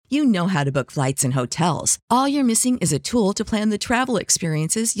You know how to book flights and hotels. All you're missing is a tool to plan the travel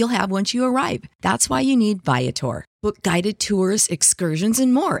experiences you'll have once you arrive. That's why you need Viator. Book guided tours, excursions,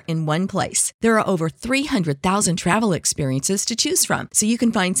 and more in one place. There are over 300,000 travel experiences to choose from, so you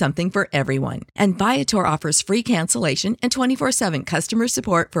can find something for everyone. And Viator offers free cancellation and 24/7 customer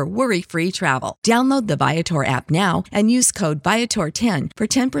support for worry-free travel. Download the Viator app now and use code Viator10 for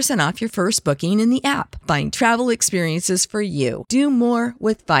 10% off your first booking in the app. Find travel experiences for you. Do more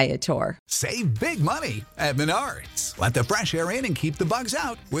with Viator. Save big money at Menards. Let the fresh air in and keep the bugs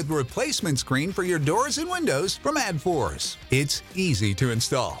out with replacement screen for your doors and windows from AdForce. It's easy to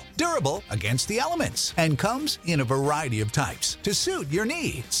install, durable against the elements, and comes in a variety of types to suit your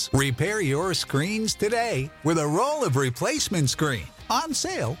needs. Repair your screens today with a roll of replacement screen on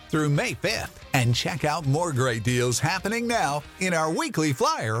sale through May 5th. And check out more great deals happening now in our weekly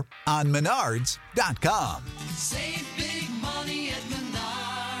flyer on Menards.com. Save big money at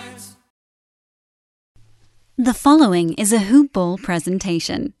Menards. The following is a Hoop Ball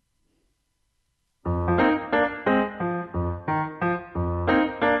presentation.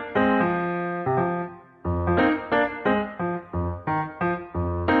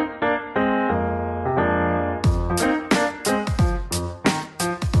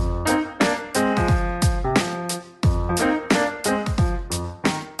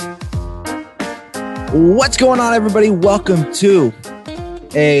 What's going on, everybody? Welcome to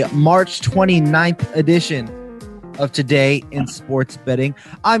a March 29th edition of Today in Sports Betting.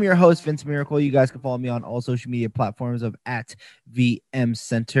 I'm your host, Vince Miracle. You guys can follow me on all social media platforms of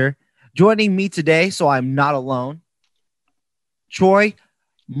 @VM_Center. Joining me today, so I'm not alone, Troy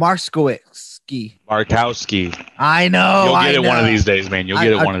Markowski. I know. You'll get it one of these days, man. You'll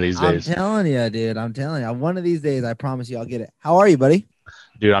get it one of these days. I'm telling you, dude. I'm telling you. One of these days, I promise you I'll get it. How are you, buddy?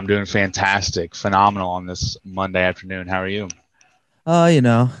 Dude, I'm doing fantastic. Phenomenal on this Monday afternoon. How are you?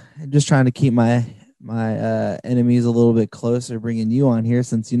 Just trying to keep my enemies a little bit closer, bringing you on here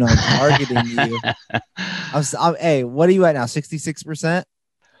since, I'm targeting you. Hey, what are you at now? 66%?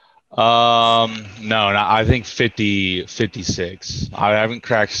 No, I think 56. I haven't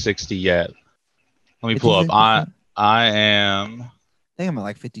cracked 60 yet. Let me pull up. I am... I think I'm at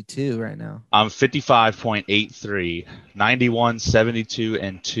like 52 right now. I'm 55.83, 91, 72,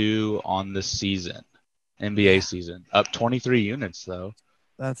 and 2 on the season, NBA season. Up 23 units though.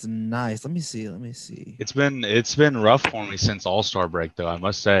 That's nice. Let me see. It's been rough for me since All-Star break though, I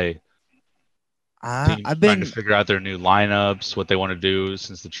must say. I've been trying to figure out their new lineups, what they want to do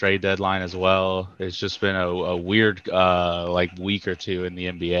since the trade deadline as well. It's just been a weird week or two in the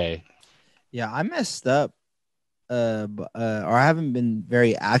NBA. Yeah, I messed up. Or I haven't been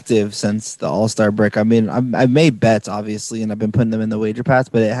very active since the All-Star break. I mean, I've made bets, obviously, and I've been putting them in the wager pass,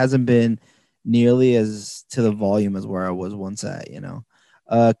 but it hasn't been nearly as to the volume as where I was once at,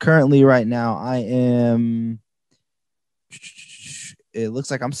 Currently, right now, I am – it looks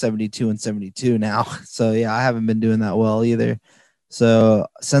like I'm 72 and 72 now. So, yeah, I haven't been doing that well either. So,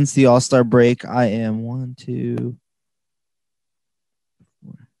 since the All-Star break, I am 1, 2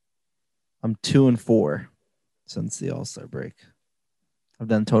 – I'm 2 and 4. Since the All-Star break. I've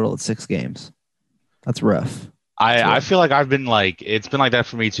done a total of 6 games. That's rough. I feel like it's been like that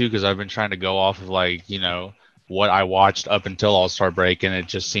for me too, because I've been trying to go off of what I watched up until All-Star break, and it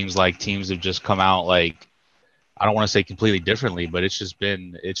just seems like teams have just come out I don't want to say completely differently, but it's just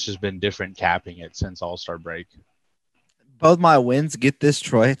been different capping it since All-Star break. Both my wins, get this,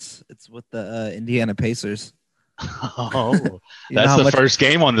 Troy. It's with the Indiana Pacers. Oh, that's the first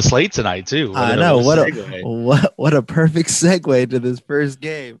game on the slate tonight too. I know what a perfect segue to this first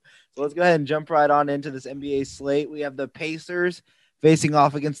game. So let's go ahead and jump right on into this NBA slate. We have the Pacers facing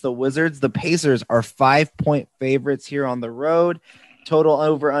off against the Wizards. The Pacers are 5-point favorites here on the road. Total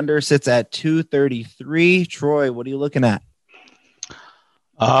over under sits at 233. Troy, what are you looking at?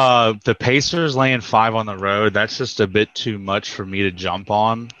 The Pacers laying 5 on the road. That's just a bit too much for me to jump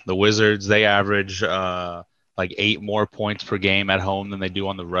on. The Wizards, they average 8 more points per game at home than they do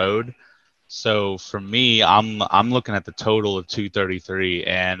on the road. So for me, I'm looking at the total of 233,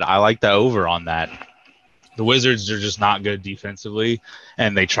 and I like the over on that. The Wizards are just not good defensively,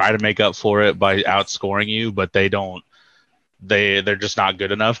 and they try to make up for it by outscoring you, but they don't. They're just not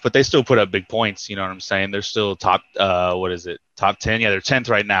good enough, but they still put up big points. You know what I'm saying? They're still top. Top 10? Yeah, they're 10th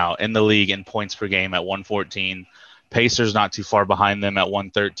right now in the league in points per game at 114. Pacers not too far behind them at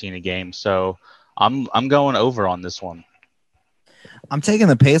 113 a game. So I'm going over on this one. I'm taking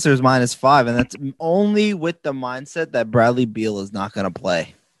the Pacers -5, and that's only with the mindset that Bradley Beal is not going to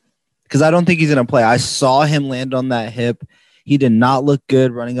play. Because I don't think he's going to play. I saw him land on that hip. He did not look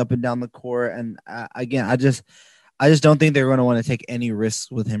good running up and down the court. And again, I just don't think they're going to want to take any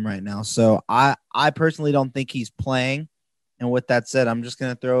risks with him right now. So I personally don't think he's playing. And with that said, I'm just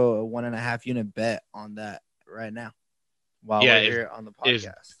going to throw a 1.5 unit bet on that right now while we're here on the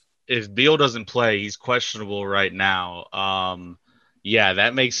podcast. If Beal doesn't play, he's questionable right now. Yeah,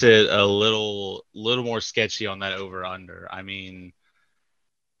 that makes it a little more sketchy on that over-under. I mean,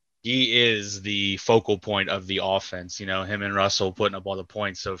 he is the focal point of the offense, him and Russell putting up all the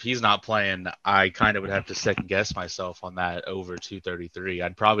points. So if he's not playing, I kind of would have to second guess myself on that over 233.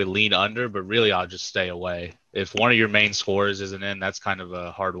 I'd probably lean under, but really I'll just stay away. If one of your main scorers isn't in, that's kind of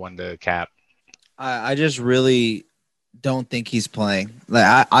a hard one to cap. I just really don't think he's playing.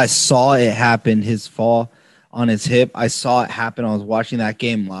 Like I saw it happen, his fall on his hip. I saw it happen. I was watching that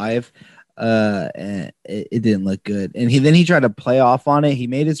game live. And it didn't look good. And then he tried to play off on it. He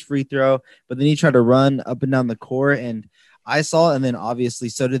made his free throw, but then he tried to run up and down the court. And I saw it. And then obviously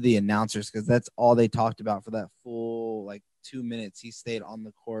so did the announcers, because that's all they talked about for that full 2 minutes. He stayed on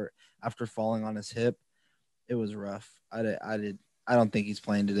the court after falling on his hip. It was rough. I don't think he's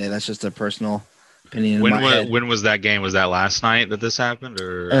playing today. That's just a personal opinion. When was that game? Was that last night that this happened,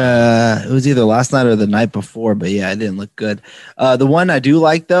 or it was either last night or the night before? But yeah, it didn't look good. The one I do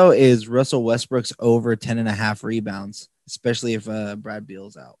like though is Russell Westbrook's over 10.5 rebounds, especially if Brad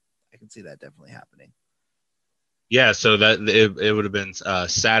Beal's out. I can see that definitely happening. Yeah, so that it would have been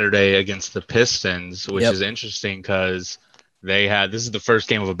Saturday against the Pistons, which is interesting because this is the first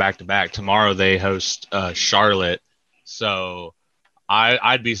game of a back-to-back. Tomorrow they host Charlotte, so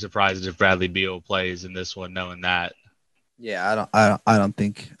I'd be surprised if Bradley Beal plays in this one, knowing that. Yeah, I don't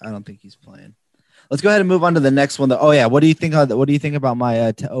think he's playing. Let's go ahead and move on to the next one. Though. Oh yeah, what do you think about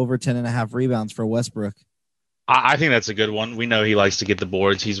my over 10.5 rebounds for Westbrook? I think that's a good one. We know he likes to get the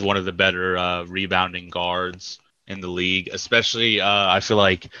boards. He's one of the better rebounding guards in the league, especially I feel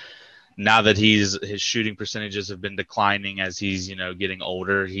like now that his shooting percentages have been declining as he's getting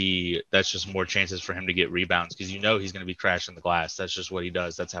older, that's just more chances for him to get rebounds, because he's going to be crashing the glass. That's just what he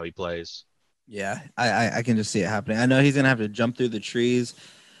does. That's how he plays. Yeah, I can just see it happening. I know he's going to have to jump through the trees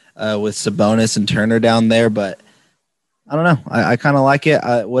with Sabonis and Turner down there, but I don't know. I kind of like it.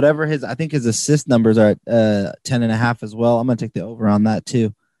 I think his assist numbers are at 10.5 as well. I'm going to take the over on that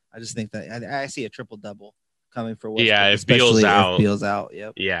too. I just think that I see a triple-double coming for Westbrook. Yeah, if Beal's out.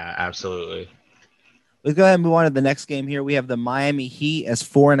 Yep. Yeah, absolutely. Let's go ahead and move on to the next game here. We have the Miami Heat as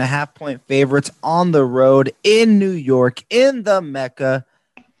 4.5-point favorites on the road in New York, in the Mecca.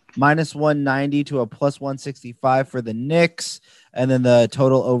 -190 to a +165 for the Knicks. And then the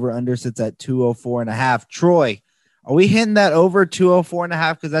total over-under sits at 204.5. Troy, are we hitting that over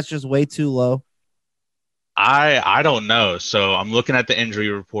 204.5 because that's just way too low? I don't know. So I'm looking at the injury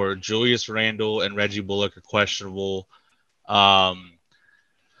report. Julius Randle and Reggie Bullock are questionable.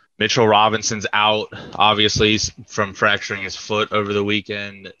 Mitchell Robinson's out, obviously, from fracturing his foot over the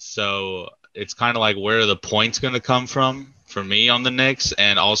weekend. So it's kind of like, where are the points going to come from for me on the Knicks?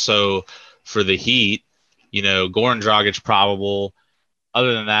 And also for the Heat, Goran Dragic probable.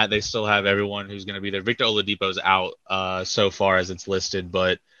 Other than that, they still have everyone who's going to be there. Victor Oladipo's out so far as it's listed,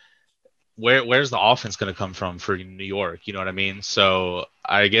 but where's the offense going to come from for New York? You know what I mean? So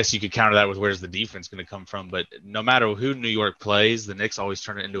I guess you could counter that with where's the defense going to come from. But no matter who New York plays, the Knicks always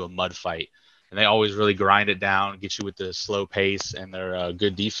turn it into a mud fight. And they always really grind it down, get you with the slow pace and their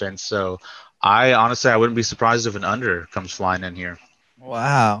good defense. So I wouldn't be surprised if an under comes flying in here.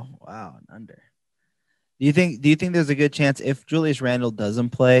 Wow, an under. Do you think there's a good chance if Julius Randle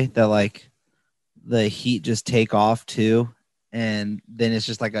doesn't play that the Heat just take off too? And then it's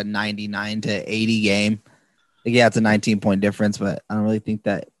just like a 99 to 80 game. Yeah, it's a 19-point difference, but I don't really think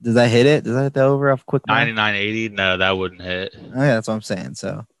that. Does that hit it? Does that hit the over off quick? 99-80? No, that wouldn't hit. Oh, yeah, that's what I'm saying.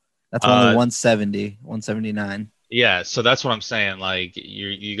 So that's only 170, 179. Yeah, so that's what I'm saying. Like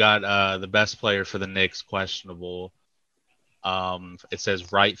you got the best player for the Knicks questionable. It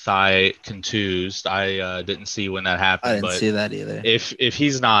says right thigh contused. I didn't see when that happened. I didn't see that either. If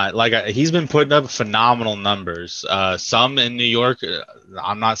he's not, he's been putting up phenomenal numbers. Some in New York,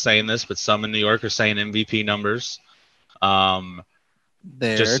 I'm not saying this, but some in New York are saying MVP numbers.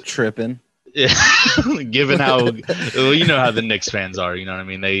 They're tripping. Given how how the Knicks fans are, you know what I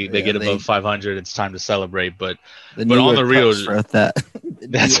mean? They get above 500, it's time to celebrate. But on the real, wrote that.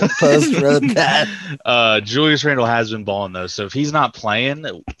 That's Post wrote that. Julius Randle has been balling though, so if he's not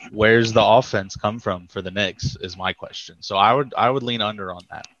playing, where's the offense come from for the Knicks? Is my question. So I would lean under on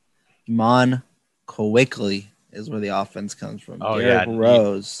that. Mon Quickly is where the offense comes from. Oh, Derrick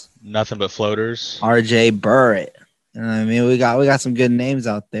Rose, nothing but floaters. R.J. Barrett. You know what I mean? We got some good names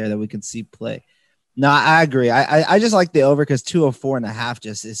out there that we can see play. No, I agree. I just like the over because 204.5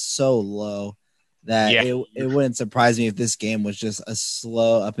 just is so low. that Yeah. it wouldn't surprise me if this game was just a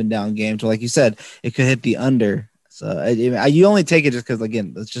slow up and down game. So like you said, it could hit the under. So you only take it just because,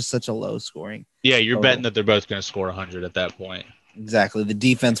 again, it's just such a low scoring. Yeah, you're total. betting that they're both going to score 100 at that point. Exactly. The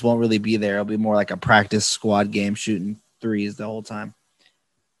defense won't really be there. It'll be more like a practice squad game shooting threes the whole time.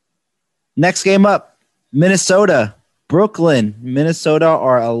 Next game up, Minnesota, Brooklyn. Minnesota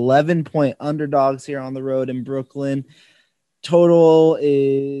are 11-point underdogs here on the road in Brooklyn. Total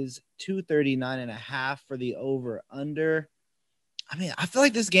is 239.5 for the over-under. I mean, I feel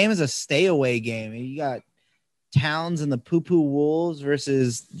like this game is a stay-away game. You got Towns and the Poo-Poo Wolves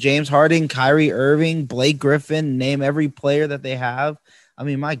versus James Harden, Kyrie Irving, Blake Griffin. Name every player that they have. I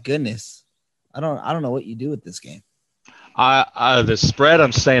mean, my goodness. I don't know what you do with this game. The spread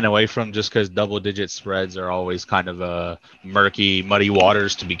I'm staying away from just because double-digit spreads are always kind of murky, muddy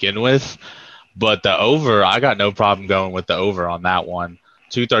waters to begin with. But the over, I got no problem going with the over on that one.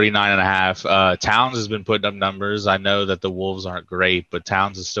 239.5. Towns has been putting up numbers. I know that the Wolves aren't great, but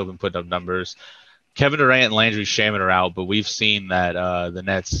Towns has still been putting up numbers. Kevin Durant and Landry Shamet are out, but we've seen that the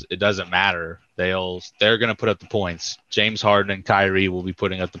Nets, it doesn't matter. They're going to put up the points. James Harden and Kyrie will be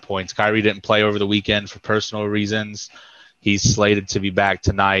putting up the points. Kyrie didn't play over the weekend for personal reasons. He's slated to be back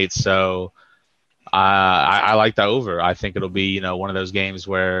tonight, so I like the over. I think it'll be one of those games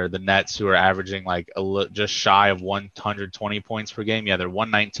where the Nets, who are averaging like just shy of 120 points per game, they're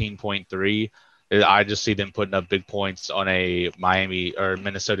 119.3. I just see them putting up big points on a Miami or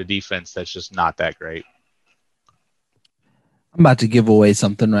Minnesota defense that's just not that great. I'm about to give away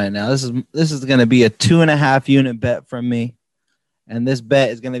something right now. This is going to be a 2.5 unit bet from me, and this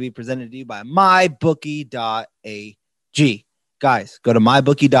bet is going to be presented to you by mybookie.ag. Guys, go to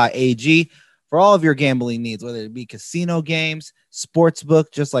mybookie.ag for all of your gambling needs, whether it be casino games, sports book,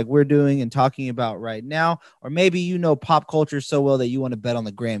 just like we're doing and talking about right now, or maybe pop culture so well that you want to bet on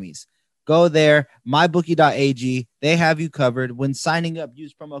the Grammys. Go there, mybookie.ag. They have you covered. When signing up,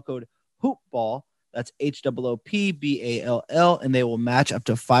 use promo code HOOPBALL. That's HOOPBALL, and they will match up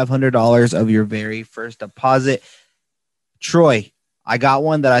to $500 of your very first deposit. Troy, I got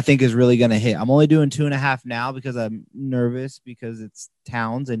one that I think is really going to hit. I'm only doing 2.5 now because I'm nervous because it's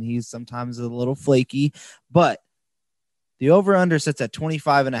Towns, and he's sometimes a little flaky. But the over-under sits at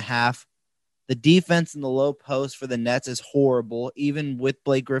 25.5. The defense in the low post for the Nets is horrible, even with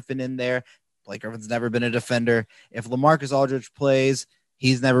Blake Griffin in there. Blake Griffin's never been a defender. If LaMarcus Aldridge plays,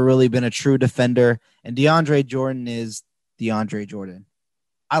 he's never really been a true defender. And DeAndre Jordan is DeAndre Jordan.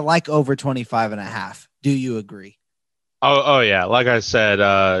 I like over 25.5. Do you agree? Oh yeah. Like I said,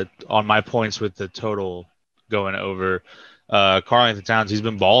 on my points with the total going over, Karl-Anthony Towns, he's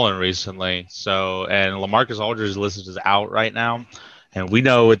been balling recently. So, and LaMarcus Aldridge is listed as out right now. And we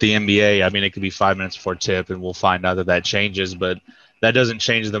know with the NBA, I mean, it could be 5 minutes before tip, and we'll find out that changes. But that doesn't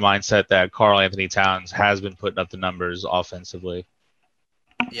change the mindset that Karl-Anthony Towns has been putting up the numbers offensively.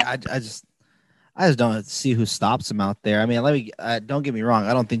 Yeah, I just don't see who stops him out there. I mean, don't get me wrong.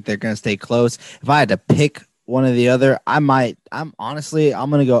 I don't think they're going to stay close. If I had to pick one or the other, I'm going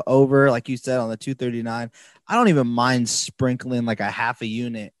to go over, like you said, on the 239. I don't even mind sprinkling like a half a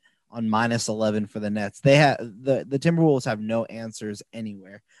unit on -11 for the Nets. They have the Timberwolves have no answers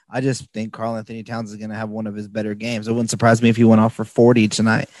anywhere. I just think Karl-Anthony Towns is going to have one of his better games. It wouldn't surprise me if he went off for 40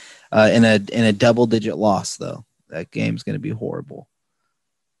 tonight in a double-digit loss, though. That game's going to be horrible.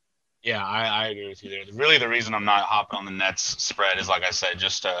 Yeah, I agree with you there. Really, the reason I'm not hopping on the Nets spread is, like I said,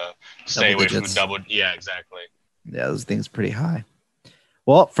 just to stay away from the double. Yeah, exactly. Yeah, those things pretty high.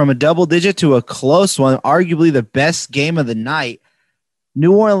 Well, from a double digit to a close one, arguably the best game of the night,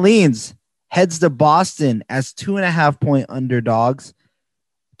 New Orleans heads to Boston as 2.5-point underdogs.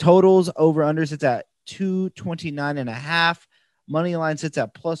 Totals over under sits at 229.5. Money line sits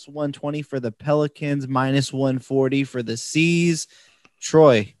at +120 for the Pelicans, -140 for the C's.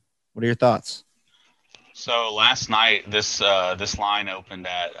 Troy, what are your thoughts? So last night, this line opened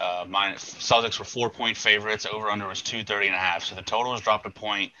at Celtics were 4-point favorites. Over under was 230.5. So the total has dropped a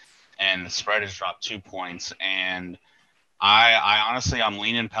point, and the spread has dropped 2 points. And I honestly, I'm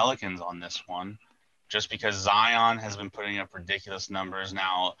leaning Pelicans on this one, just because Zion has been putting up ridiculous numbers.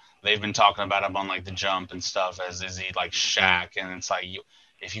 Now they've been talking about him on like the jump and stuff as is he like Shaq, and it's like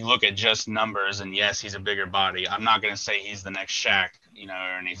if you look at just numbers, and yes, he's a bigger body. I'm not going to say he's the next Shaq,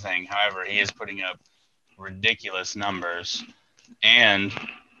 or anything. However, he is putting up ridiculous numbers, and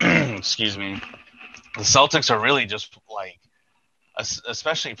excuse me, the Celtics are really just like,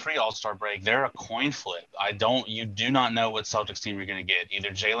 especially pre-All-Star break, they're a coin flip. You do not know what Celtics team you're going to get.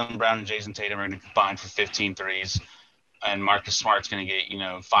 Either Jaylen Brown and Jason Tatum are going to combine for 15 threes, and Marcus Smart's going to get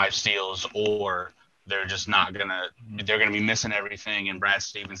 5 steals, or they're just not they're gonna be missing everything, and Brad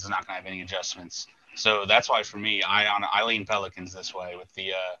Stevens is not gonna have any adjustments. So that's why for me, I lean Pelicans this way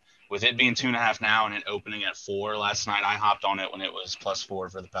with it being 2.5 now and it opening at 4 last night. I hopped on it when it was +4 for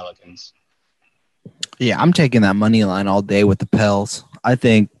the Pelicans. Yeah, I'm taking that money line all day with the Pels. I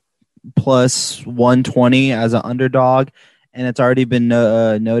think +120 as an underdog, and it's already been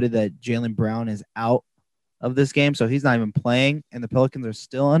noted that Jaylen Brown is out of this game, so he's not even playing, and the Pelicans are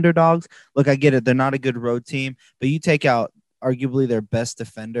still underdogs. Look, I get it. They're not a good road team, but you take out arguably their best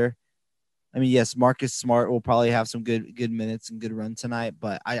defender. I mean, yes, Marcus Smart will probably have some good minutes and good run tonight,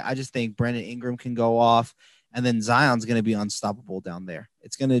 but I just think Brandon Ingram can go off, and then Zion's going to be unstoppable down there.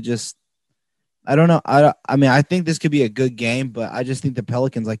 It's going to just – I don't know. I mean, I think this could be a good game, but I just think the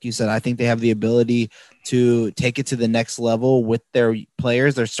Pelicans, like you said, I think they have the ability to take it to the next level with their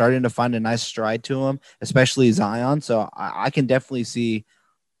players. They're starting to find a nice stride to them, especially Zion. So I can definitely see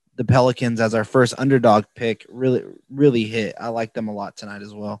the Pelicans as our first underdog pick really, really hit. I like them a lot tonight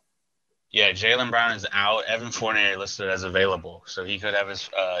as well. Yeah, Jaylen Brown is out. Evan Fournier listed as available, so he could have his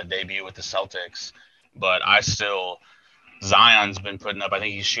debut with the Celtics. But Zion's been putting up, I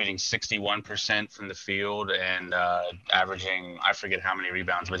think he's shooting 61% from the field and averaging, I forget how many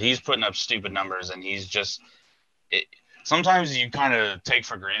rebounds, but he's putting up stupid numbers, and he's just sometimes you kind of take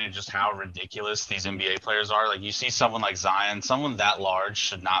for granted just how ridiculous these NBA players are. Like you see someone like Zion, someone that large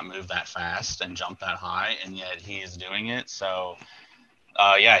should not move that fast and jump that high, and yet he is doing it. So,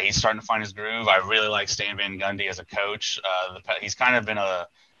 yeah, he's starting to find his groove. I really like Stan Van Gundy as a coach. He's kind of been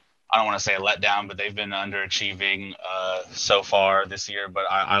I don't want to say a letdown, but they've been underachieving so far this year. But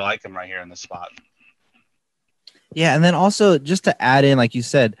I like them right here in this spot. Yeah, and then also just to add in, like you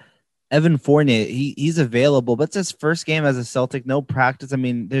said, Evan Fournier, he's available, but it's his first game as a Celtic, no practice. I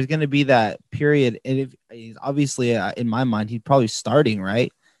mean, there's going to be that period. And if he's obviously, in my mind, he's probably starting,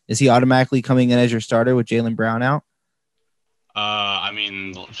 right? Is he automatically coming in as your starter with Jaylen Brown out? I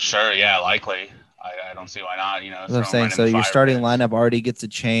mean, sure, yeah, likely. I don't see why not. You know, that's what I'm saying. So your starting lineup already gets a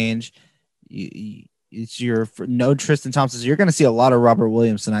change. It's your no Tristan Thompson. So you're going to see a lot of Robert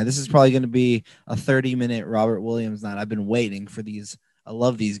Williams tonight. This is probably going to be a 30-minute Robert Williams night. I've been waiting for these. I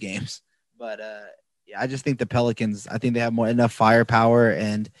love these games, but yeah, I just think the Pelicans. I think they have enough firepower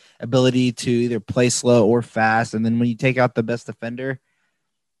and ability to either play slow or fast. And then when you take out the best defender,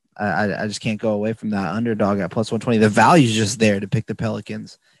 I just can't go away from that underdog at +120. The value is just there to pick the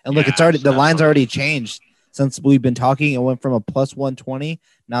Pelicans. And look, it's already the line's already changed since we've been talking. It went from a +120,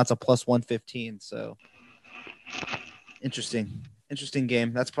 now it's a +115. So interesting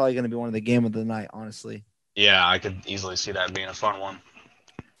game. That's probably going to be one of the game of the night, honestly. Yeah, I could easily see that being a fun one.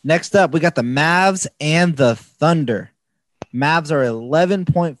 Next up, we got the Mavs and the Thunder. Mavs are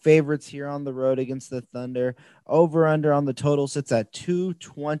 11-point favorites here on the road against the Thunder. Over-under on the total sits at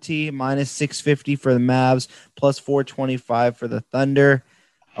 220, -650 for the Mavs, +425 for the Thunder.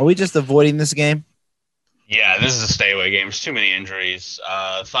 Are we just avoiding this game? Yeah, this is a stay-away game. There's too many injuries.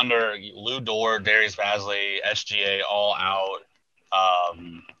 Thunder, Lou Dort, Darius Bazley, SGA all out.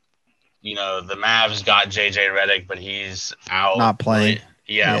 You know, the Mavs got J.J. Redick, but he's out. Not playing.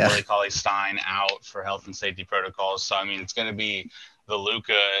 Willie Cauley-Stein out for health and safety protocols. So, I mean, it's going to be the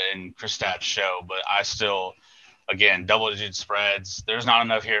Luka and Kristaps show, but I still, again, double-digit spreads. There's not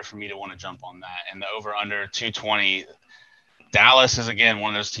enough here for me to want to jump on that. And the over-under 220, Dallas is, again,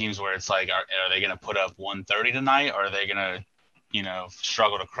 one of those teams where it's like, are they going to put up 130 tonight, or are they going to, you know,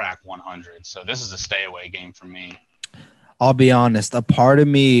 struggle to crack 100? So this is a stay-away game for me. I'll be honest. A part of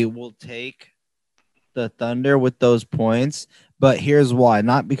me will take the Thunder with those points, but here's why.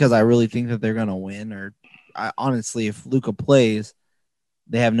 Not because I really think that they're going to win, or honestly, if Luka plays,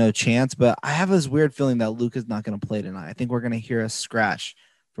 they have no chance. But I have this weird feeling that Luka's not going to play tonight. I think we're going to hear a scratch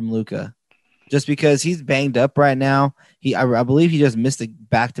from Luka just because he's banged up right now. I believe he just missed a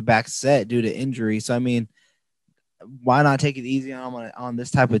back-to-back set due to injury. So, I mean, why not take it easy on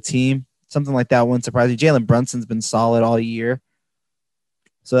this type of team? Something like that wouldn't surprise me. Jalen Brunson's been solid all year.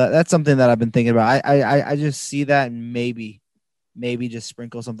 So that's something that I've been thinking about. I just see that, and maybe just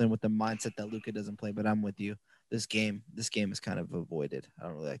sprinkle something with the mindset that Luka doesn't play. But I'm with you. This game is kind of avoided. I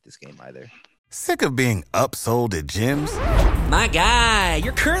don't really like this game either. Sick of being upsold at gyms? My guy,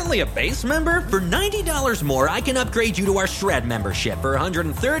 you're currently a base member? For $90 more, I can upgrade you to our Shred membership. For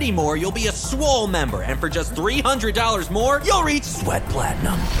 $130 more, you'll be a Swole member. And for just $300 more, you'll reach Sweat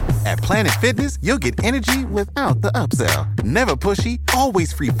Platinum. At Planet Fitness, you'll get energy without the upsell. Never pushy,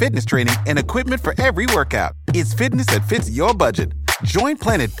 always free fitness training and equipment for every workout. It's fitness that fits your budget. Join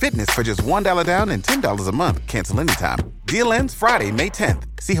Planet Fitness for just $1 down and $10 a month. Cancel anytime. Deal ends Friday, May 10th.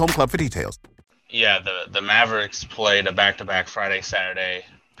 See Home Club for details. Yeah, the Mavericks played a back-to-back Friday, Saturday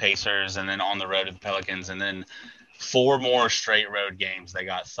Pacers, and then on the road to the Pelicans, and then 4 more straight road games. They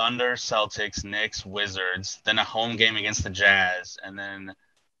got Thunder, Celtics, Knicks, Wizards, then a home game against the Jazz, and then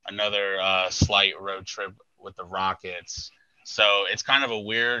another slight road trip with the Rockets. So it's kind of a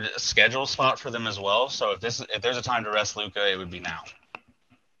weird schedule spot for them as well. So if there's a time to rest Luka, it would be now.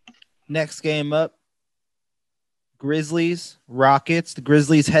 Next game up, Grizzlies, Rockets. The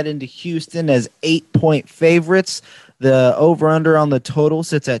Grizzlies head into Houston as 8-point favorites. The over-under on the total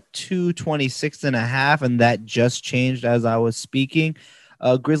sits at 226.5, and that just changed as I was speaking.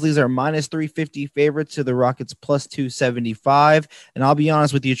 Grizzlies are minus 350 favorites to the Rockets plus 275. And I'll be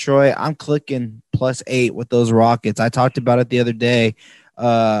honest with you, Troy, I'm clicking plus 8 with those Rockets. I talked about it the other day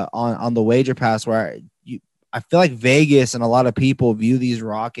on the Wager Pass, where I feel like Vegas and a lot of people view these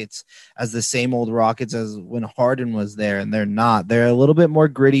Rockets as the same old Rockets as when Harden was there, and they're not. They're a little bit more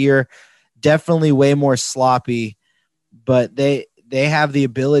grittier, definitely way more sloppy, but they have the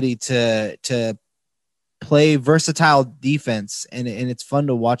ability to play versatile defense, and it's fun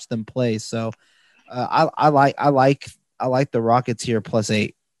to watch them play. So I like the Rockets here plus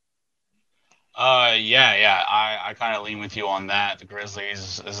 8. Yeah. I kind of lean with you on that. The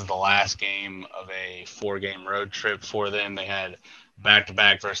Grizzlies, this is the last game of a 4-game road trip for them. They had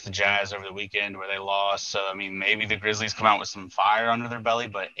back-to-back versus the Jazz over the weekend where they lost. So, I mean, maybe the Grizzlies come out with some fire under their belly,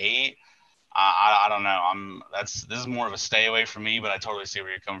 but 8, I don't know. This is more of a stay away for me, but I totally see where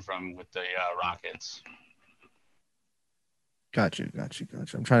you're coming from with the Rockets. Gotcha.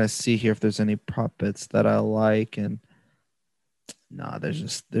 I'm trying to see here if there's any prop bets that I like, and no,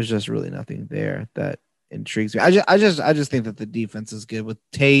 there's just really nothing there that intrigues me. I just think that the defense is good with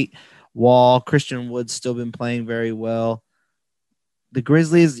Tate, Wall, Christian Wood's still been playing very well. The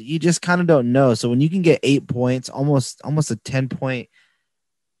Grizzlies, you just kind of don't know. So when you can get 8 points, almost a 10-point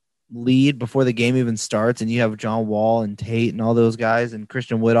lead before the game even starts, and you have John Wall and Tate and all those guys and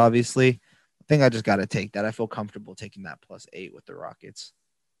Christian Wood, obviously, I think I just got to take that. I feel comfortable taking that plus 8 with the Rockets.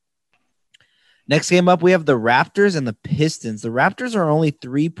 Next game up, we have the Raptors and the Pistons. The Raptors are only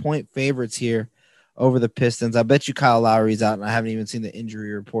 3-point favorites here over the Pistons. I bet you Kyle Lowry's out, and I haven't even seen the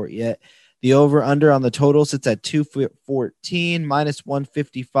injury report yet. The over-under on the total sits at 214, minus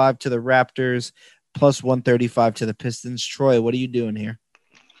 155 to the Raptors, plus 135 to the Pistons. Troy, what are you doing here?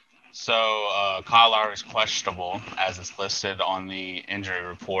 So Kyle Lowry is questionable, as it's listed on the injury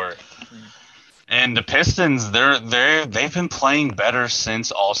report. And the Pistons, they've been playing better since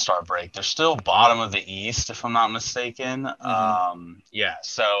All-Star break. They're still bottom of the East, if I'm not mistaken.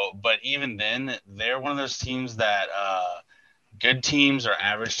 But even then, they're one of those teams that good teams or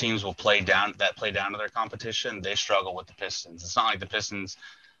average teams will play down to their competition. They struggle with the Pistons. It's not like the Pistons,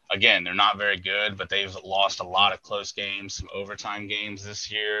 again, they're not very good, but they've lost a lot of close games, some overtime games this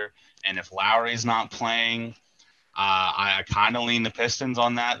year. And if Lowry's not playing, I kind of lean the Pistons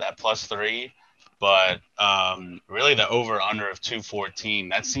on that plus 3. But really the over-under of 214,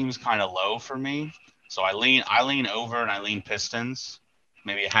 that seems kind of low for me. So I lean over and I lean Pistons.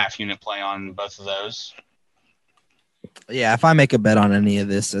 Maybe a half-unit play on both of those. Yeah, if I make a bet on any of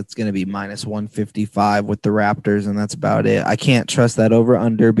this, it's going to be minus 155 with the Raptors, and that's about it. I can't trust that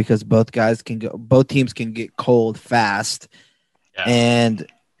over-under because both teams can get cold fast. Yeah. And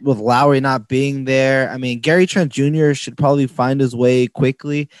with Lowry not being there, I mean, Gary Trent Jr. should probably find his way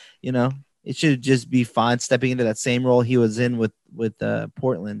quickly, you know. It should just be fine stepping into that same role he was in with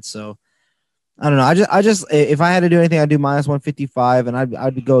Portland. So I don't know. I just if I had to do anything, I'd do minus 155, and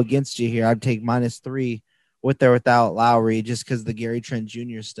I'd go against you here. I'd take minus 3 with or without Lowry, just because the Gary Trent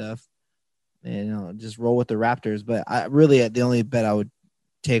Jr. stuff, and just roll with the Raptors. But the only bet I would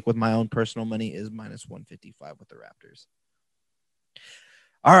take with my own personal money is minus 155 with the Raptors.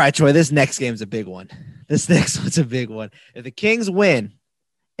 All right, Troy, this next game's a big one. This next one's a big one. If the Kings win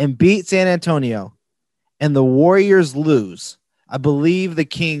and beat San Antonio and the Warriors lose, I believe the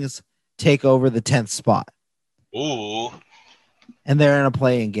Kings take over the 10th spot. Ooh. And they're in a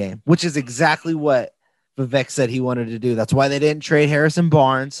play-in game, which is exactly what Vivek said he wanted to do. That's why they didn't trade Harrison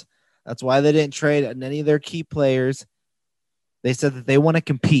Barnes. That's why they didn't trade any of their key players. They said that they want to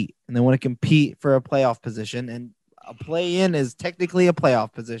compete, and they want to compete for a playoff position, and a play-in is technically a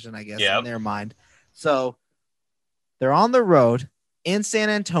playoff position, I guess, in their mind. So they're on the road in San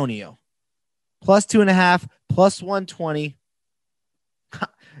Antonio, plus 2.5, plus 120.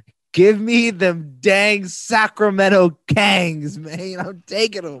 Give me them dang Sacramento Kangs, man. I'm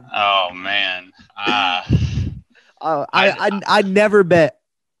taking them. Oh, man. I never bet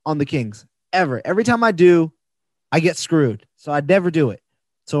on the Kings, ever. Every time I do, I get screwed. So I'd never do it.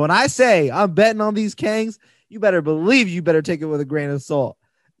 So when I say I'm betting on these Kangs, you better believe you better take it with a grain of salt.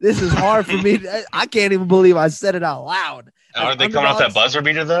 This is hard for me. I can't even believe I said it out loud. Are they coming off that buzzer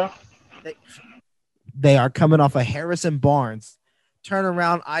beater, though? They are coming off a Harrison Barnes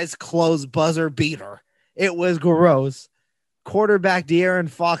turnaround, eyes closed buzzer beater. It was gross. Quarterback De'Aaron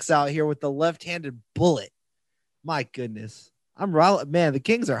Fox out here with the left-handed bullet. My goodness. Man, the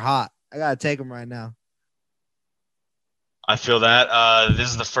Kings are hot. I got to take them right now. I feel that. This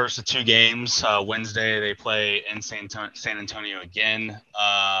is the first of 2 games. Wednesday, they play in San Antonio again.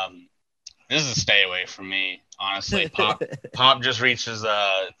 This is a stay away from me, honestly. Pop just reached his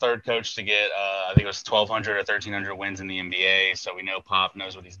third coach to get, I think it was 1,200 or 1,300 wins in the NBA, so we know Pop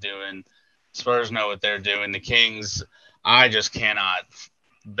knows what he's doing. Spurs know what they're doing. The Kings, I just cannot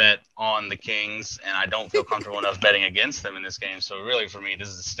bet on the Kings, and I don't feel comfortable enough betting against them in this game. So really, for me, this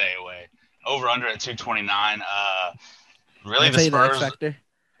is a stay away. Over under at 229. Really, the Spurs. The X factor?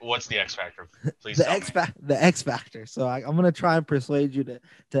 What's the X factor? Please the X factor. So I'm gonna try and persuade you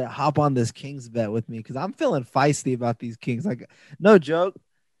to hop on this Kings bet with me because I'm feeling feisty about these Kings. Like, no joke.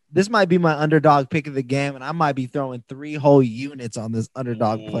 This might be my underdog pick of the game, and I might be throwing 3 whole units on this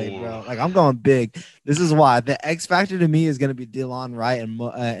underdog play, bro. Like, I'm going big. This is why the X factor to me is going to be Delon Wright and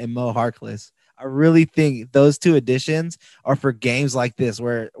Mo Harkless. I really think those 2 additions are for games like this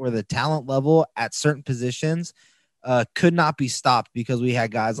where the talent level at certain positions could not be stopped because we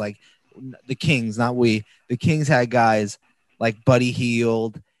had guys like the Kings, not we. The Kings had guys like Buddy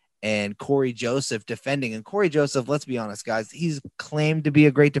Hield and Corey Joseph defending. And Corey Joseph, let's be honest, guys, he's claimed to be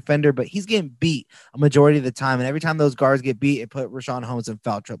a great defender, but he's getting beat a majority of the time. And every time those guards get beat, it put Richaun Holmes in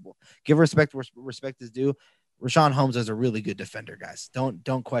foul trouble. Give respect where respect is due. Richaun Holmes is a really good defender, guys.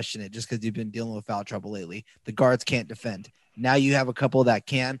 Don't question it just because you've been dealing with foul trouble lately. The guards can't defend. Now you have a couple that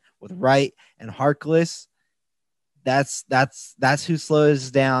can with Wright and Harkless. That's who slows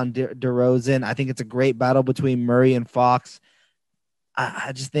down DeRozan. I think it's a great battle between Murray and Fox.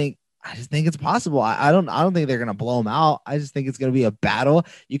 I just think it's possible. I don't think they're gonna blow them out. I just think it's gonna be a battle.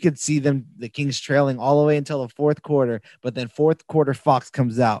 You could see the Kings trailing all the way until the 4th quarter, but then 4th quarter Fox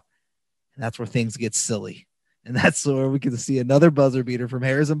comes out, and that's where things get silly, and that's where we can see another buzzer beater from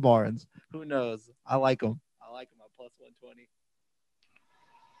Harrison Barnes. Who knows? I like him. At plus 120.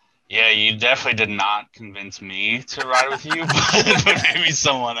 Yeah, you definitely did not convince me to ride with you, but maybe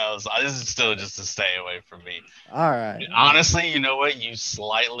someone else. This is still just a stay away from me. All right. Honestly, you know what? You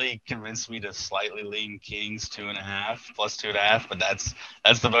slightly convinced me to slightly lean Kings 2.5 plus 2.5, but that's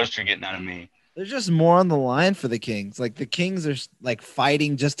the most you're getting out of me. There's just more on the line for the Kings. Like the Kings are like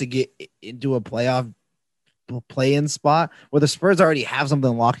fighting just to get into a playoff play-in spot where the Spurs already have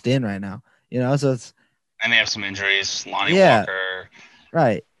something locked in right now. You know, so it's and they have some injuries. Lonnie Walker,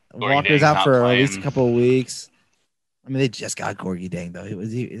 right. Gorgie Walker's Dang's out for playing. at least a couple of weeks. I mean, they just got Gorgie Dang though. I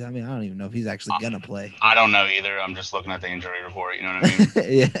don't even know if he's actually gonna play. I don't know either. I'm just looking at the injury report. You know what I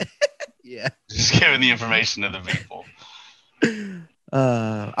mean? yeah. Just giving the information to the people.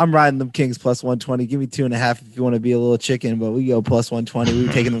 I'm riding them Kings plus 120. Give me 2.5 if you want to be a little chicken, but we go plus 120.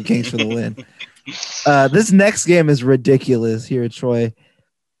 We're taking them Kings for the win. This next game is ridiculous here at Troy.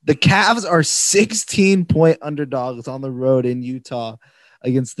 The Cavs are 16-point underdogs on the road in Utah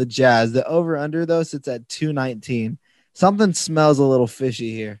against the Jazz. The over-under, though, sits at 219. Something smells a little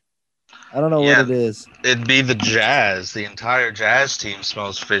fishy here. I don't know what it is. It'd be the Jazz. The entire Jazz team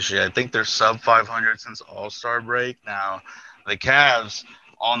smells fishy. I think they're sub 500 since All-Star break. Now, the Cavs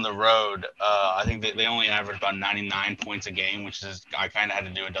on the road, I think they only average about 99 points a game, which is I kind of had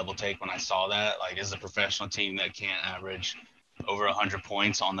to do a double take when I saw that. Like, it's a professional team that can't average over 100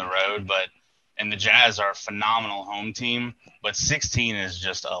 points on the road, and the Jazz are a phenomenal home team, but 16 is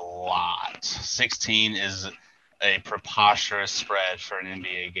just a lot. 16 is a preposterous spread for an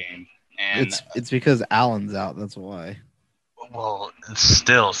NBA game. And it's because Allen's out. That's why. Well,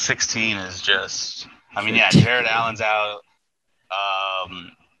 still 16 is just. I mean, yeah, Jared Allen's out.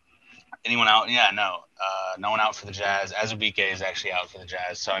 Anyone out? Yeah, no. No one out for the Jazz. Azubike is actually out for the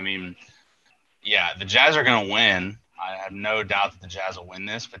Jazz. So I mean, yeah, the Jazz are going to win. I have no doubt that the Jazz will win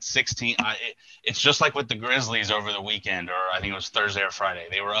this. But 16, it's just like with the Grizzlies over the weekend, or I think it was Thursday or Friday.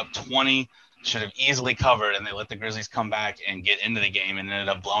 They were up 20. Should have easily covered, and they let the Grizzlies come back and get into the game and ended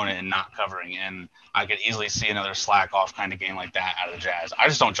up blowing it and not covering. And I could easily see another slack off kind of game like that out of the Jazz. I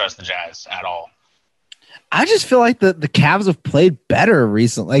just don't trust the Jazz at all. I just feel like the Cavs have played better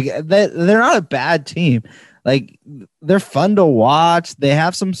recently. Like they're not a bad team. Like they're fun to watch. They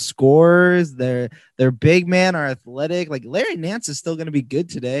have some scores. Their big men are athletic. Like Larry Nance is still going to be good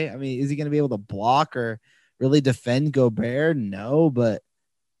today. I mean, is he going to be able to block or really defend Gobert? No, but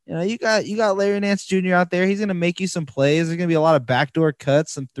you know, you got Larry Nance Jr. out there. He's going to make you some plays. There's going to be a lot of backdoor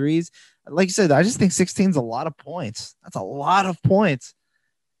cuts, some threes. Like you said, I just think 16 is a lot of points. That's a lot of points.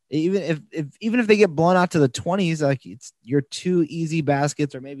 Even if they get blown out to the 20s, like it's your 2 easy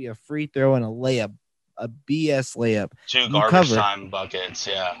baskets or maybe a free throw and a layup, a BS layup. 2 garbage time buckets.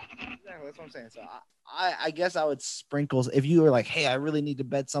 Yeah. Exactly. That's what I'm saying. So I guess I would sprinkle if you were like, hey, I really need to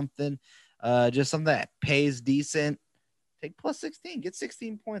bet something, just something that pays decent. Take plus 16, get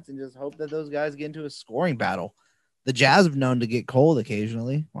 16 points, and just hope that those guys get into a scoring battle. The Jazz have known to get cold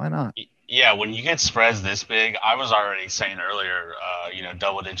occasionally. Why not? Yeah, when you get spreads this big, I was already saying earlier,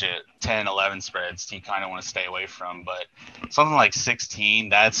 double-digit 10, 11 spreads you kind of want to stay away from. But something like 16,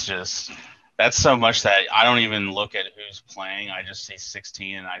 that's so much that I don't even look at who's playing. I just see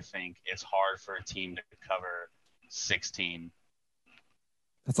 16, and I think it's hard for a team to cover 16.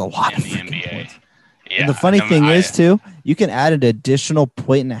 That's a lot in of the NBA. Points. Yeah, and the funny thing is, too, you can add an additional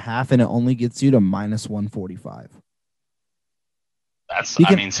point and a half, and it only gets you to minus 145. See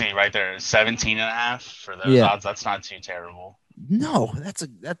right there, 17 and a half for those odds. That's not too terrible. No, that's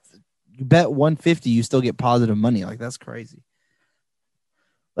you bet 150, you still get positive money. Like, that's crazy.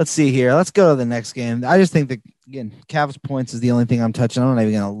 Let's see here. Let's go to the next game. I just think that, again, Cavs points is the only thing I'm touching. I'm not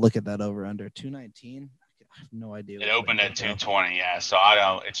even going to look at that over under 219. I have no idea. It opened at 220, yeah. So I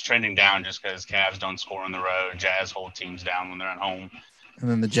don't. It's trending down just because Cavs don't score on the road. Jazz hold teams down when they're at home. And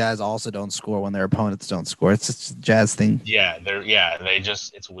then the Jazz also don't score when their opponents don't score. It's just a Jazz thing. Yeah,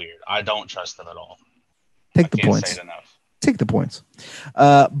 it's weird. I don't trust them at all. Take the points. Take the points.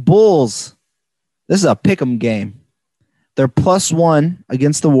 Bulls. This is a pick'em game. They're +1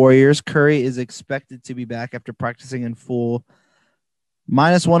 against the Warriors. Curry is expected to be back after practicing in full.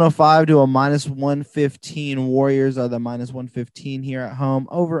 -105 to a -115. Warriors are the -115 here at home.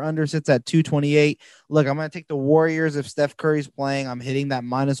 Over under sits at 228. Look, I'm going to take the Warriors if Steph Curry's playing. I'm hitting that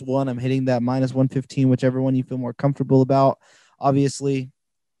 -1. I'm hitting that -115, whichever one you feel more comfortable about. Obviously,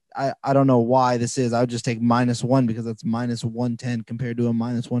 I don't know why this is. I would just take -1 because that's -110 compared to a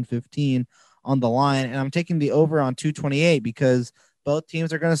 -115 on the line. And I'm taking the over on 228 because both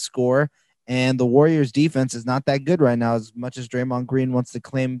teams are going to score. And the Warriors defense is not that good right now, as much as Draymond Green wants to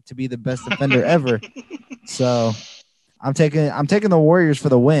claim to be the best defender ever. So I'm taking the Warriors for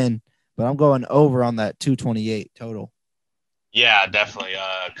the win, but I'm going over on that 228 total. Yeah, definitely.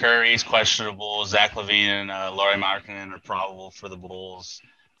 Curry's questionable. Zach LaVine and Lauri Markkanen are probable for the Bulls.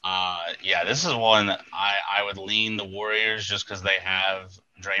 This is one that I would lean the Warriors just because they have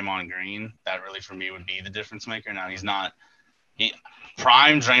Draymond Green. That really, for me, would be the difference maker. Now, he's not –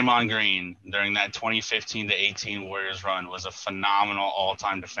 prime Draymond Green during that 2015 to 18 Warriors run was a phenomenal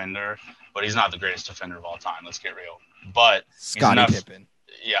all-time defender, but he's not the greatest defender of all time. Let's get real. But Scottie Pippen.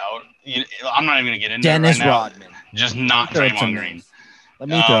 Yeah, I'm not even going to get into Dennis it right now. Rodman. Just not Draymond Green. Let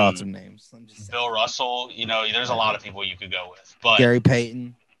me throw out some names. Bill Russell. There's a lot of people you could go with. But Gary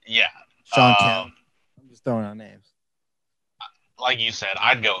Payton. Yeah. Sean Kemp. I'm just throwing out names. Like you said,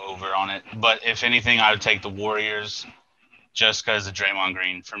 I'd go over on it. But if anything, I would take the Warriors. Just because of Draymond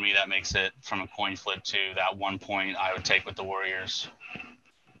Green. For me, that makes it from a coin flip to that 1 point I would take with the Warriors.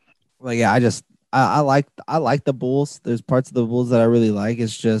 Well, yeah, I like the Bulls. There's parts of the Bulls that I really like.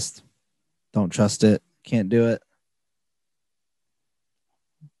 It's just don't trust it. Can't do it.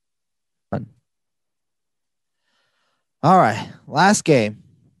 All right. Last game.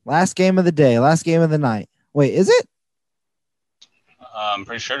 Last game of the day. Last game of the night. Wait, is it? I'm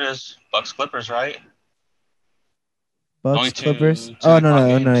pretty sure it is. Bucks Clippers, right? Bucks Clippers. Oh no!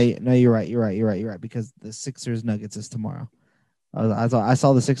 You're right. Because the Sixers Nuggets is tomorrow. I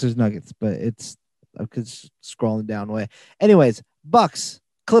saw the Sixers Nuggets, but it's scrolling down way. Anyways, Bucks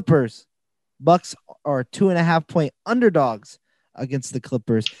Clippers. Bucks are 2.5 point underdogs against the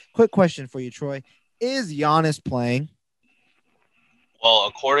Clippers. Quick question for you, Troy: is Giannis playing? Well,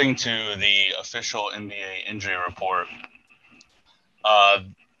 according to the official NBA injury report,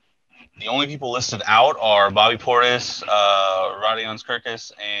 the only people listed out are Bobby Portis, Rodion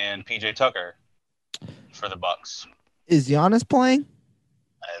Skirkis, and PJ Tucker for the Bucks. Is Giannis playing?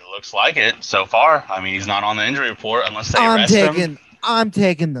 It looks like it so far. I mean, he's not on the injury report unless they arrest him. I'm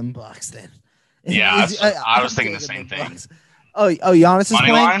taking them Bucks then. Yeah, I was thinking the same thing. Oh, Giannis is Money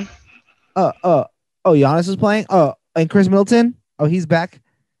playing. Line? Giannis is playing. And Chris Middleton. Oh, he's back.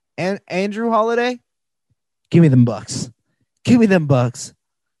 And Andrew Holiday. Give me them Bucks. Give me them Bucks.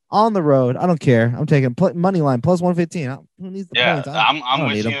 On the road. I don't care. I'm taking money line plus 115. Who needs the points? I'm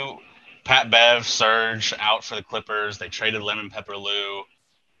with you. Pat Bev, Serge out for the Clippers. They traded Lemon Pepper Lou.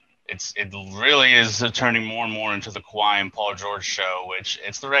 It really is turning more and more into the Kawhi and Paul George show, which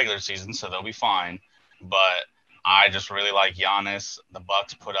it's the regular season, so they'll be fine. But I just really like Giannis. The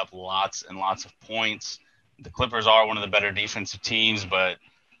Bucks put up lots and lots of points. The Clippers are one of the better defensive teams, but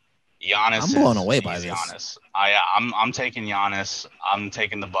Giannis. I'm blown away he's by this. Giannis. I'm taking Giannis. I'm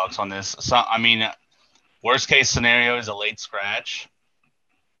taking the Bucks on this. So I mean, worst case scenario is a late scratch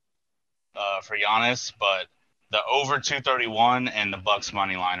for Giannis, but the over 231 and the Bucks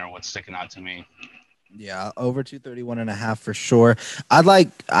money line are what's sticking out to me. Yeah, over 231.5 for sure. I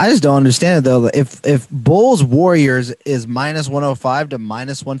just don't understand it though. If Bulls Warriors is minus 105 to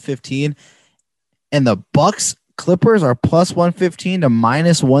minus 115, and the Bucks Clippers are plus 115 to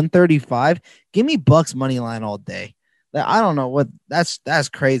minus 135, give me Bucks money line all day. I don't know what that's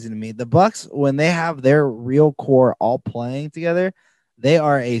crazy to me. The Bucks, when they have their real core all playing together, they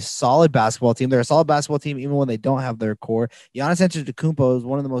are a solid basketball team. They're a solid basketball team even when they don't have their core. Giannis Antetokounmpo is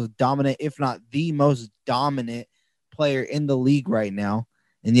one of the most dominant, if not the most dominant player in the league right now.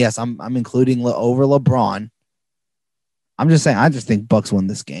 And yes, I'm including over LeBron. I'm just saying, I just think Bucks win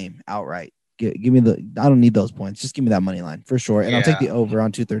this game outright. Give me I don't need those points. Just give me that money line for sure. And I'll take the over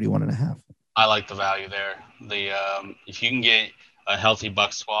on 231.5. I like the value there. If you can get a healthy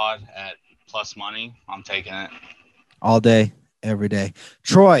Bucks squad at plus money, I'm taking it. All day, every day.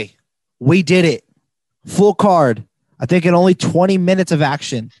 Troy, we did it. Full card. I think in only 20 minutes of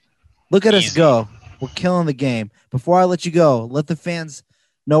action. Look at us go. We're killing the game. Before I let you go, let the fans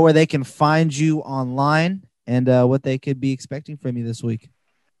know where they can find you online and what they could be expecting from you this week.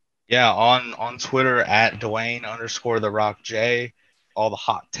 Yeah, on Twitter at Dwayne_TheRockJ. All the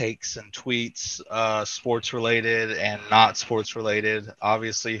hot takes and tweets, sports related and not sports related.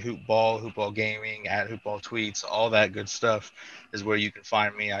 Obviously, Hoopball Gaming, at Hoopball Tweets, all that good stuff is where you can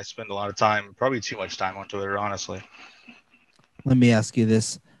find me. I spend a lot of time, probably too much time on Twitter, honestly. Let me ask you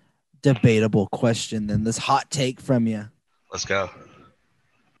this debatable question, then, this hot take from you. Let's go.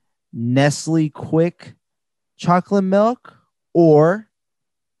 Nestle Quick chocolate milk or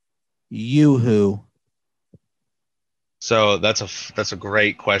Yoo-Hoo? So that's a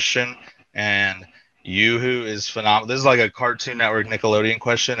great question, and Yoo-Hoo is phenomenal. This is like a Cartoon Network Nickelodeon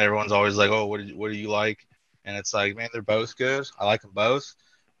question. Everyone's always like, "Oh, what do you like?" And it's like, man, they're both good. I like them both,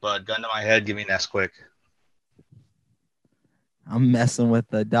 but gun to my head, give me Nesquik. I'm messing with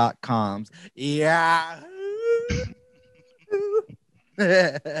the .coms. Yeah.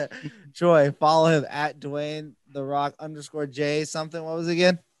 Troy, follow him at Dwayne The Rock _J something. What was it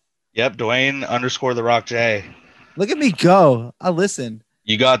again? Yep, Dwayne_TheRockJ. Look at me go. I listen.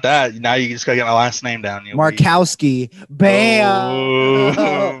 You got that. Now you just got to get my last name down. Markowski.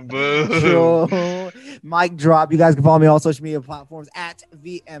 Bam. Boom. Mic drop. You guys can follow me on all social media platforms at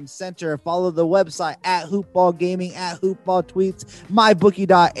VM Center. Follow the website at Hoopball Gaming, at Hoopball Tweets,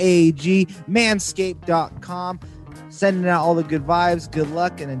 mybookie.ag, manscaped.com. Sending out all the good vibes. Good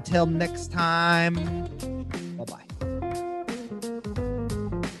luck. And until next time, bye-bye.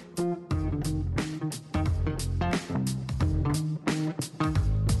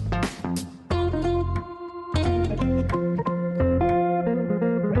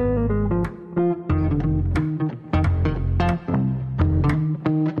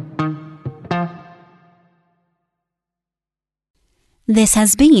 This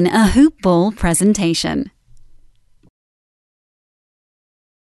has been a Hoop Ball presentation.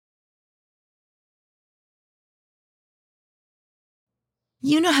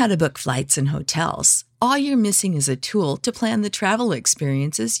 You know how to book flights and hotels. All you're missing is a tool to plan the travel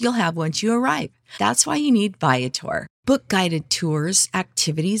experiences you'll have once you arrive. That's why you need Viator. Book guided tours,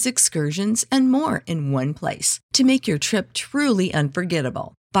 activities, excursions, and more in one place to make your trip truly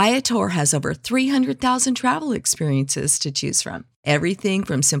unforgettable. Viator has over 300,000 travel experiences to choose from. Everything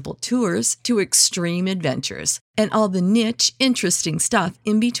from simple tours to extreme adventures and all the niche, interesting stuff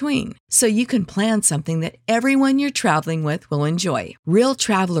in between. So you can plan something that everyone you're traveling with will enjoy. Real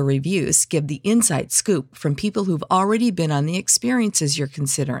traveler reviews give the inside scoop from people who've already been on the experiences you're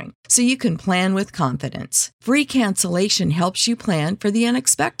considering. So you can plan with confidence. Free cancellation helps you plan for the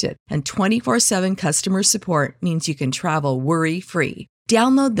unexpected. And 24/7 customer support means you can travel worry-free.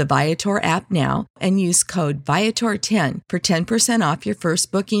 Download the Viator app now and use code Viator10 for 10% off your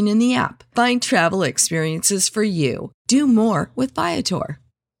first booking in the app. Find travel experiences for you. Do more with Viator.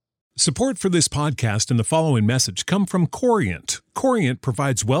 Support for this podcast and the following message come from Corient. Corient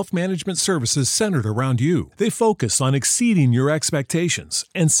provides wealth management services centered around you. They focus on exceeding your expectations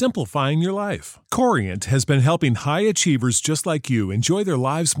and simplifying your life. Corient has been helping high achievers just like you enjoy their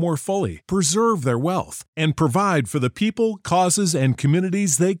lives more fully, preserve their wealth, and provide for the people, causes, and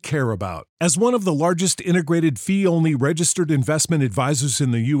communities they care about. As one of the largest integrated fee-only registered investment advisors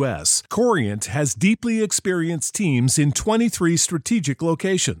in the U.S., Corient has deeply experienced teams in 23 strategic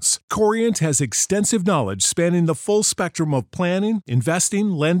locations. Corient has extensive knowledge spanning the full spectrum of plan planning,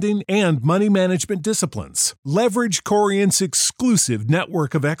 investing, lending, and money management disciplines. Leverage Corient's exclusive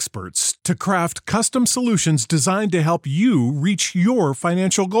network of experts to craft custom solutions designed to help you reach your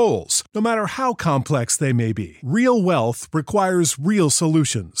financial goals, no matter how complex they may be. Real wealth requires real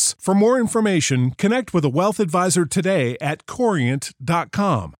solutions. For more information, connect with a wealth advisor today at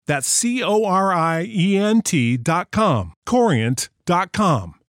Corient.com. That's Corient.com. Corient.com.